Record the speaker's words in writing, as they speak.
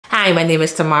Hi, my name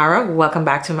is Tamara. Welcome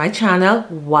back to my channel.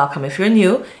 Welcome if you're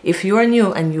new. If you are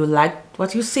new and you like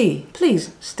what you see,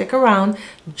 please stick around,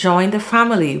 join the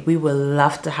family. We will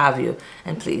love to have you.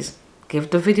 And please give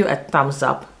the video a thumbs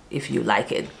up if you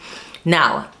like it.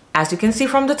 Now, as you can see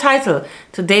from the title,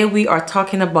 today we are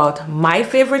talking about my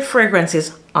favorite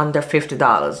fragrances under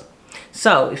 $50.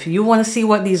 So if you want to see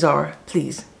what these are,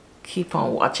 please keep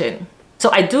on watching. So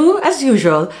I do, as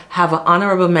usual, have an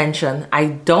honorable mention. I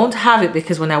don't have it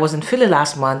because when I was in Philly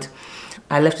last month,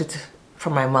 I left it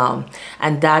for my mom.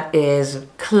 And that is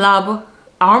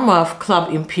Armaf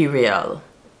Club Imperial.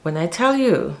 When I tell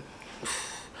you,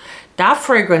 that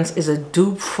fragrance is a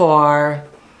dupe for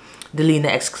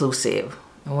Delina Exclusive.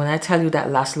 And when I tell you that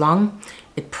lasts long,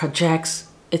 it projects,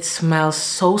 it smells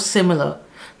so similar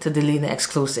to Delina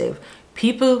Exclusive.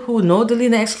 People who know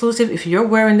Delina Exclusive, if you're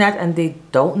wearing that and they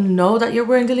don't know that you're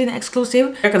wearing Delina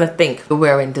Exclusive, they're gonna think you're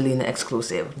wearing Delina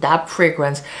Exclusive. That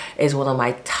fragrance is one of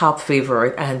my top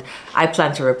favorite, and I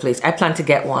plan to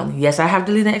get one. Yes, I have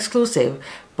Delina Exclusive,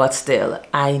 but still,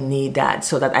 I need that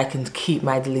so that I can keep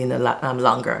my Delina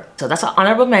longer. So that's an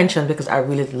honorable mention because I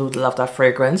really do love that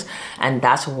fragrance, and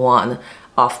that's one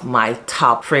of my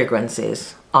top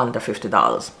fragrances under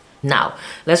 $50. Now,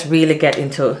 let's really get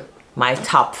into my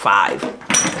top 5.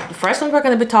 The first one we're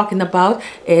going to be talking about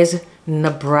is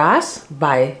Nabras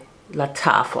by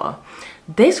Lattafa.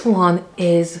 This one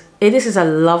is, this is a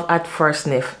love at first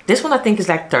sniff. This one I think is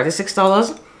like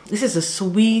 $36. This is a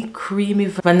sweet, creamy,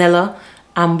 vanilla,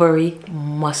 ambery,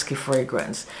 musky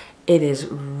fragrance. It is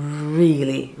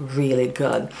really, really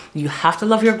good. You have to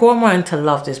love your gourmand to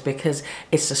love this because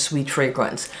it's a sweet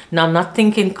fragrance. Now, I'm not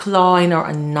thinking cloying or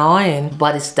annoying,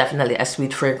 but it's definitely a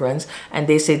sweet fragrance. And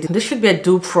they say this should be a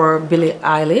dupe for Billie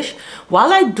Eilish.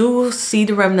 While I do see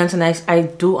the remnants and I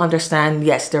do understand,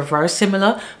 yes, they're very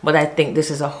similar, but I think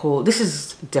this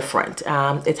is different.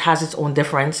 It has its own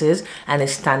differences and it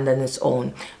stands on its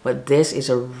own. But this is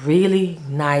a really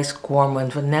nice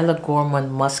gourmand, vanilla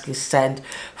gourmand, musky scent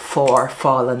for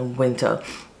fall and winter.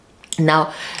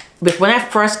 Now, when I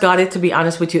first got it, to be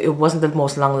honest with you, it wasn't the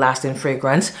most long-lasting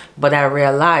fragrance, but I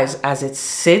realized as it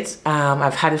sits,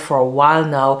 I've had it for a while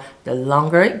now, the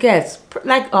longer it gets,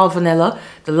 like all vanilla,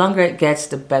 the longer it gets,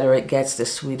 the better it gets, the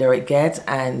sweeter it gets,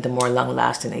 and the more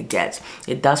long-lasting it gets.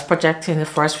 It does project in the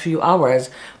first few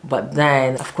hours, but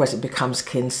then, of course, it becomes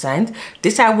skin scent.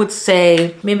 This, I would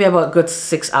say, maybe about a good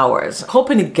 6 hours.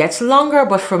 Hoping it gets longer,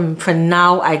 but for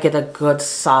now, I get a good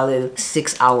solid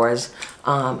 6 hours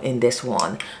in this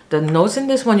one. The notes in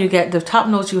this one, you get the top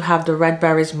notes, you have the red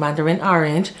berries, mandarin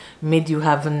orange. Mid, you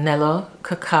have vanilla,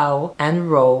 cacao, and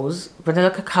rose.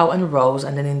 Vanilla, cacao, and rose.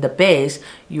 And then in the base,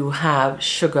 you have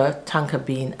sugar, tonka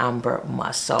bean, amber,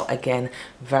 musk. So again,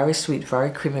 very sweet, very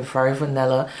creamy, very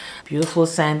vanilla. Beautiful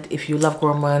scent. If you love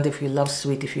gourmand, if you love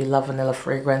sweet, if you love vanilla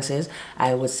fragrances,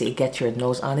 I would say get your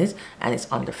nose on it. And it's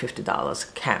under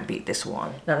 $50. Can't beat this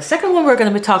one. Now, the second one we're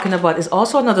going to be talking about is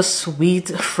also another sweet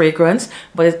fragrance,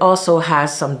 but it also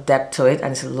has some depth to it,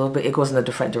 and it's a little bit, it goes in a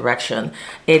different direction.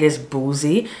 It is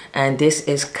boozy, and this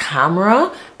is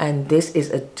Camera, and this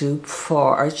is a dupe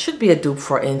for, or it should be a dupe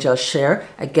for Angel Share.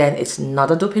 Again, it's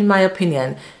not a dupe in my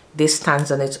opinion. This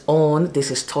stands on its own. This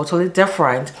is totally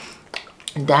different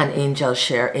than Angel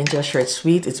Share. Angel Share is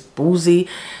sweet, it's boozy,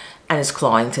 and it's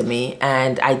cloying to me,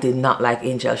 and I did not like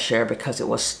Angel Share because it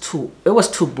was too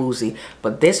boozy.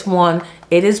 But this one,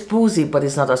 it is boozy, but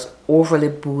it's not as overly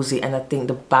boozy, and I think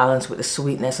the balance with the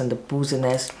sweetness and the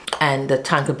booziness and the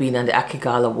tonka bean and the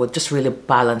akigala would just really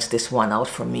balance this one out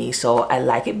for me. So I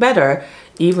like it better,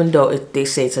 even though they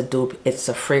say it's a dupe. It's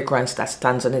a fragrance that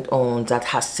stands on its own, that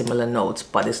has similar notes,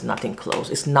 but it's nothing close.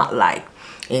 It's not like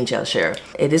Angel Share.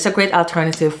 It is a great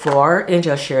alternative for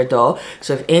Angel Share though.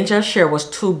 So if Angel Share was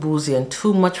too boozy and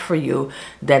too much for you,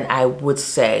 then I would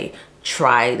say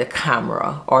try the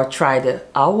Camera or try the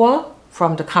Awa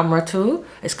from the Camera too.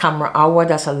 It's Camera Awa.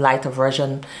 That's a lighter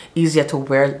version, easier to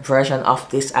wear version of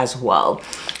this as well.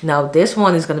 Now this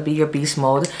one is going to be your beast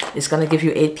mode. It's going to give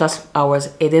you 8+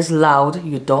 hours. It is loud.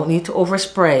 You don't need to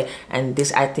overspray, and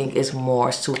this I think is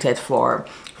more suited for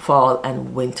fall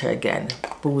and winter. Again,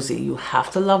 boozy. You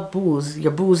have to love booze,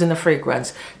 your booze in a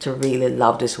fragrance to really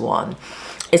love this one.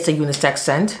 It's a unisex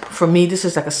scent. For me, this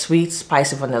is like a sweet,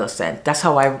 spicy vanilla scent. That's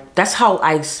how I,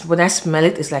 when I smell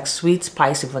it, it's like sweet,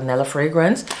 spicy vanilla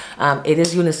fragrance. It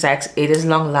is unisex, it is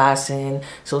long lasting.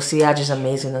 So sillage is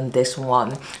amazing on this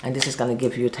one. And this is gonna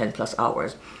give you 10+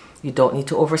 hours. You don't need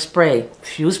to overspray.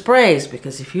 Few sprays,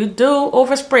 because if you do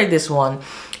overspray this one,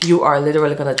 you are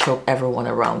literally gonna choke everyone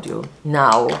around you.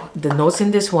 Now, the notes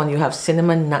in this one, you have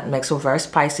cinnamon, nutmeg, so very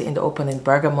spicy in the opening,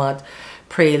 bergamot,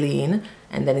 praline,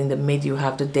 And then in the mid, you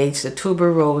have the dates, the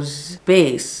tuberose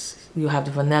base. You have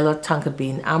the vanilla, tonka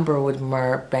bean, amberwood,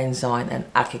 myrrh, benzoin,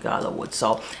 and akigala wood.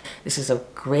 So this is a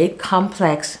great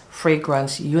complex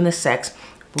fragrance, unisex,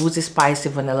 boozy, spicy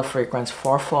vanilla fragrance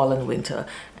for fall and winter.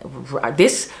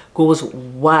 This goes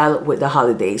well with the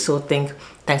holidays. So think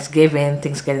Thanksgiving,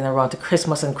 things getting around to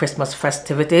Christmas and Christmas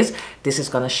festivities. This is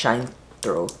gonna shine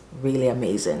through. Really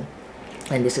amazing.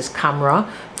 And this is Camera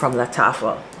from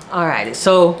Lattafa. Alrighty,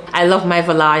 so I love my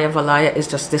Valaya. Valaya is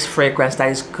just this fragrance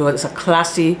that is good. It's a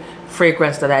classy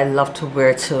fragrance that I love to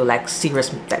wear to like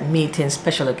serious like meetings,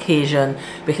 special occasion,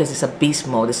 because it's a beast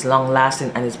mode. It's long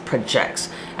lasting and it projects.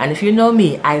 And if you know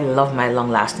me, I love my long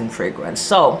lasting fragrance.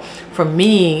 So for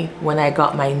me, when I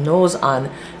got my nose on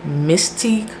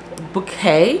Mystique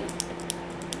Bouquet,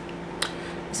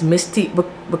 Mystique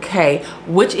Bouquet,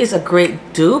 which is a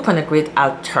great dupe and a great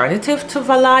alternative to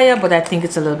Valaya, but I think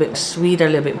it's a little bit sweeter, a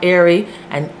little bit airy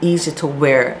and easier to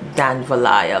wear than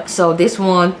Valaya. So this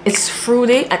one, it's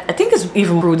fruity. I think it's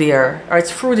even fruitier, or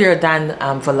it's fruitier than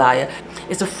Valaya.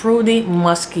 It's a fruity,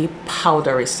 musky,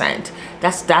 powdery scent.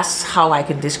 That's how I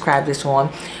can describe this one.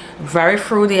 Very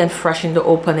fruity and fresh in the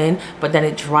opening, but then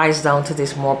it dries down to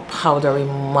this more powdery,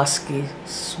 musky,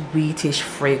 sweetish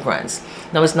fragrance.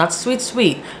 Now it's not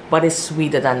sweet, but it's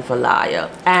sweeter than Valaya.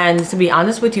 And to be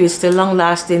honest with you, it's still long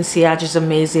lasting. Sillage is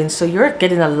amazing. So you're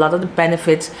getting a lot of the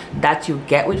benefits that you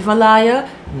get with Valaya,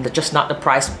 just not the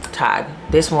price tag.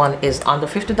 This one is under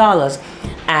 $50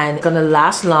 and gonna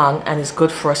last long, and it's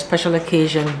good for a special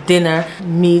occasion, dinner,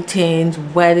 meetings,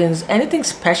 weddings, anything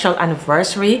special,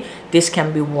 anniversary. This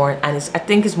can be worn, and I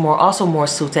think it's also more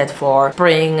suited for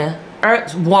spring or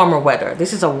warmer weather.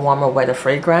 This is a warmer weather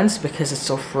fragrance because it's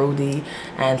so fruity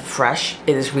and fresh.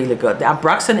 It is really good. The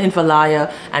Abraxane in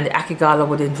Valaya and the Akigala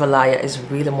wood in Valaya is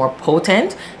really more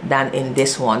potent than in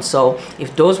this one. So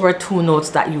if those were two notes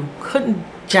that you couldn't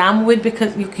jam with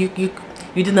because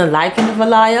you didn't like in the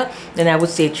Valaya, then I would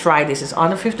say try this. It's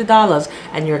under $50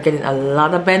 and you're getting a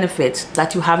lot of benefits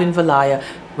that you have in Valaya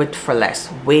with for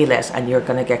less, way less, and you're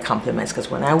gonna get compliments,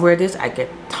 because when I wear this I get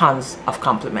tons of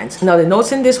compliments. Now the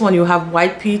notes in this one, you have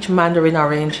white peach, mandarin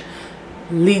orange,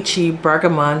 lychee,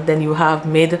 bergamot, then you have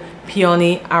mid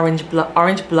peony,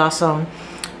 orange blossom,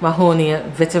 mahogany,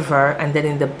 vetiver, and then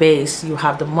in the base you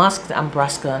have the musk, the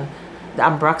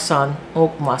Ambraxane,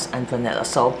 oak musk, and vanilla.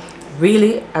 So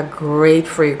really a great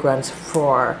fragrance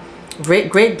for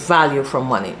great value for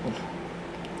money.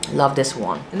 Love this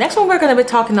one. The next one we're going to be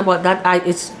talking about,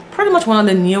 it's pretty much one of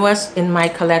the newest in my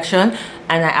collection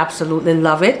and I absolutely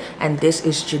love it, and this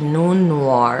is Junoon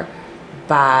Noir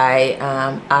by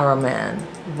Araman.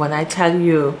 When I tell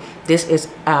you, this is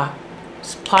a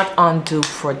spot on dupe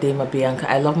for Dama Bianca.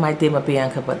 I love my Dama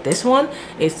Bianca, but this one,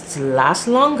 it lasts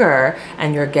longer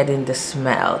and you're getting the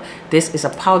smell. This is a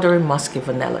powdery musky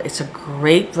vanilla. It's a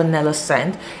great vanilla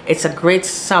scent. It's a great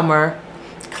summer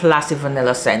classic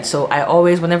vanilla scent. So I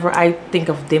always, whenever I think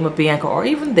of Dama Bianca or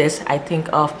even this, I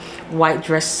think of white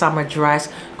dress, summer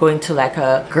dress, going to like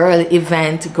a girl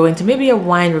event, going to maybe a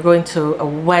wine, or going to a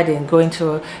wedding, going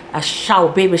to a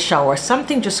shower, baby shower,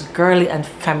 something just girly and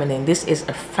feminine. This is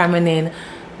a feminine,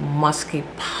 musky,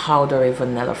 powdery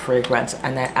vanilla fragrance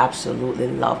and I absolutely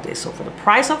love this. So for the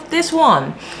price of this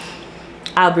one,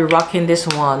 I'll be rocking this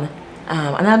one.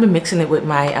 And I'll be mixing it with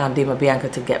my Dama Bianca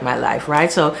to get my life,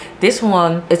 right? So this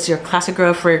one, it's your classic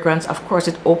girl fragrance. Of course,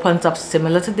 it opens up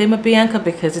similar to Dama Bianca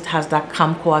because it has that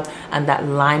kumquat and that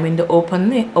lime in the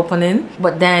opening.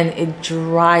 But then it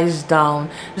dries down,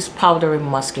 this powdery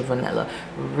musky vanilla.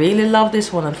 Really love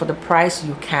this one, and for the price,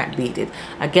 you can't beat it.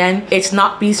 Again, it's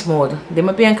not beast mode.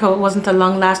 Dama Bianca wasn't a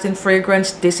long-lasting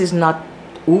fragrance. This is not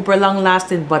uber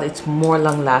long-lasting, but it's more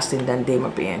long-lasting than Dama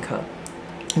Bianca.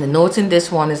 The notes in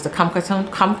this one is the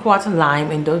kumquat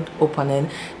lime in the opening,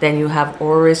 then you have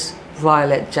orris,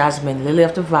 violet, jasmine, lily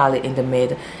of the valley in the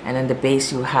mid, and in the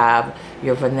base you have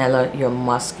your vanilla, your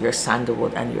musk, your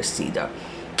sandalwood, and your cedar.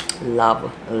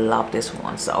 Love this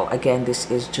one. So again, this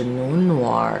is Junoon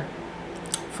Noir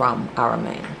from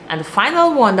Araman. And the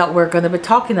final one that we're going to be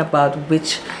talking about,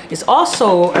 which is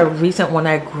also a recent one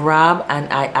I grabbed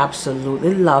and I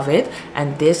absolutely love it,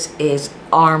 and this is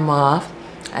Armaf,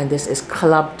 and this is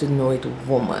Club de Nuit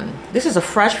Woman. This is a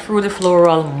fresh, fruity,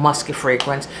 floral, musky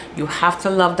fragrance. You have to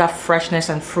love that freshness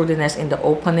and fruitiness in the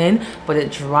opening, but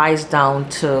it dries down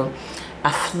to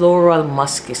a floral,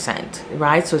 musky scent,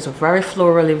 right? So it's very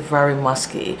florally, very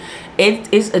musky. It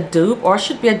is a dupe, or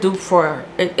should be a dupe for,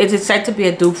 it is said to be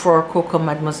a dupe for Coco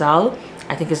Mademoiselle.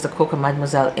 I think it's the Coco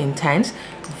Mademoiselle Intense.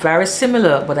 Very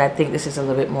similar, but I think this is a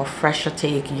little bit more fresher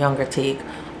take, younger take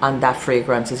on that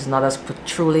fragrance. It's not as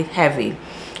truly heavy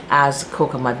as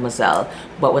Coco Mademoiselle,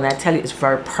 but when I tell you, it's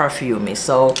very perfumey.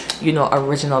 So, you know,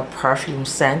 original perfume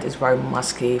scent is very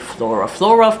musky, floral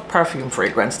perfume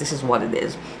fragrance. This is what it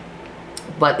is.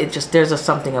 But it just, there's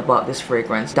something about this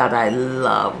fragrance that I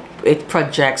love. It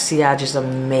projects, sillage is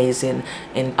amazing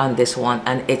on this one,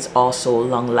 and it's also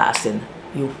long lasting.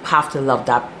 You have to love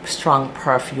that strong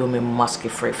perfume and musky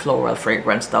floral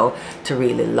fragrance though to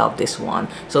really love this one.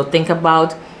 So think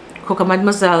about Coco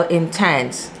Mademoiselle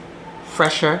Intense,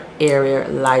 fresher, airier,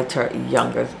 lighter,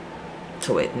 younger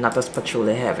to it, not as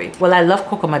patchouli heavy. Well, I love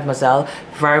Coco Mademoiselle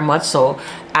very much, so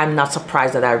I'm not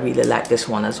surprised that I really like this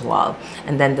one as well.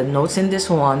 And then the notes in this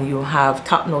one, you have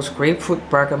top notes grapefruit,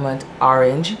 bergamot,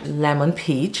 orange, lemon,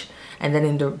 peach. And then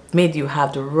in the mid, you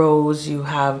have the rose, you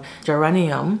have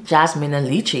geranium, jasmine, and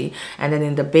lychee. And then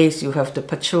in the base, you have the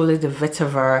patchouli, the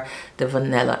vetiver, the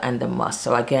vanilla, and the musk.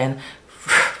 So again,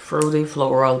 fruity,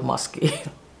 floral, musky.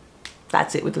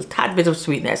 That's it, with a tad bit of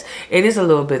sweetness. It is a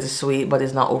little bit sweet, but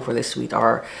it's not overly sweet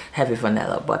or heavy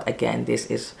vanilla. But again, this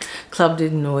is Club de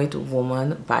Nuit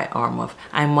Woman by Armaf.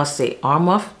 I must say,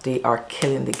 Armaf, they are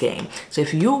killing the game. So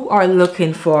if you are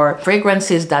looking for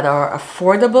fragrances that are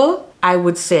affordable, I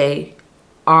would say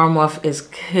Armaf is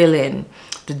killing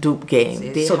the dupe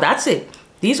game. So that's it.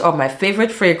 These are my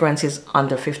favorite fragrances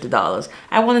under $50.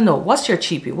 I want to know, what's your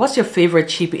cheapie? What's your favorite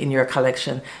cheapie in your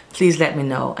collection? Please let me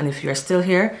know. And if you're still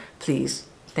here, please,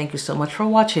 thank you so much for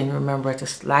watching. Remember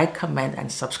to like, comment,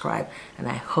 and subscribe. And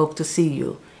I hope to see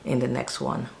you in the next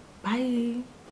one. Bye.